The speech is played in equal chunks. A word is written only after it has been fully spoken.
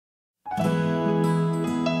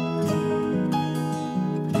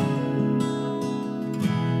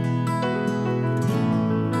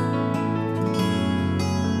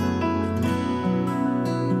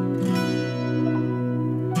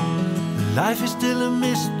Life is still a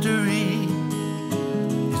mystery.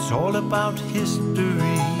 It's all about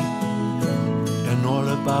history and all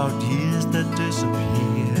about years that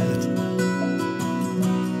disappeared.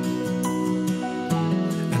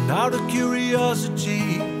 And out of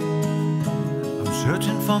curiosity, I'm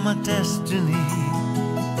searching for my destiny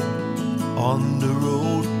on the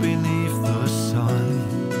road beneath the sun.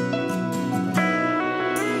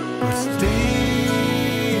 But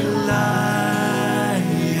still I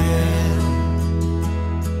am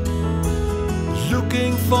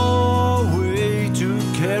looking for a way to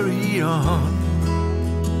carry on.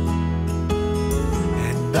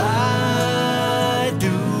 And I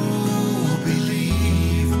do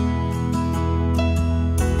believe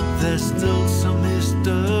there's still some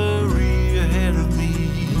mystery ahead of me.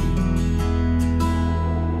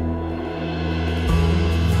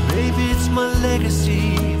 Maybe it's my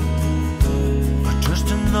legacy, or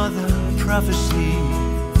just another prophecy.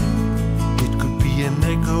 It could be an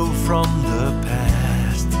echo from the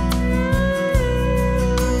past.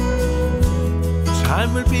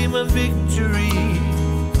 Time will be my victory,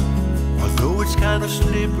 although it's kind of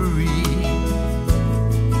slippery.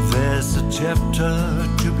 There's a chapter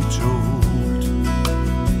to be told,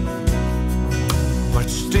 but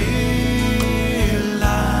still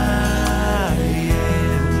I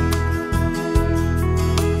am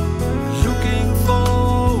looking for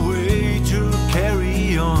a way to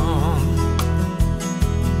carry on.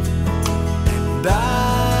 And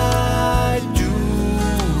I do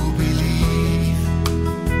believe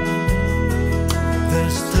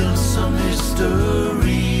there's still some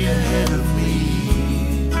mystery ahead of me.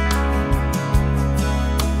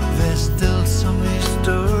 There's still some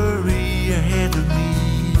mystery ahead of me.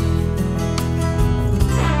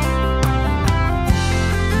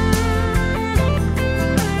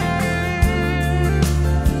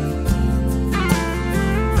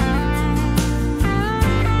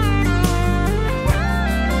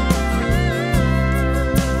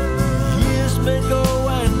 Years may go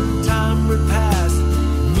and time will pass.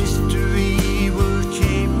 Mystery will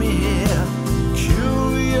keep me here.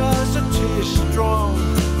 Curiosity is strong,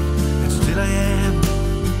 and still I am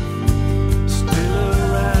still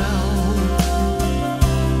around.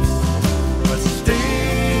 But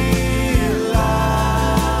still I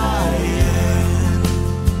am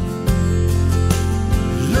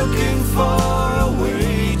looking for a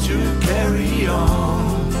way to carry on.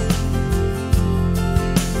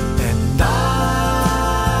 And I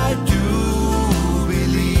do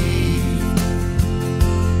believe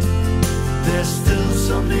there's still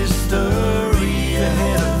some mystery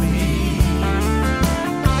ahead of me.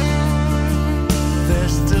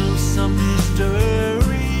 There's still some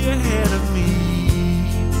mystery ahead of me.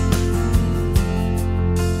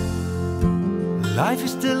 Life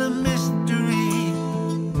is still a mystery.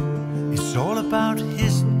 It's all about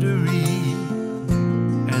history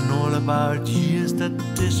and all about years that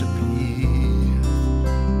disappear.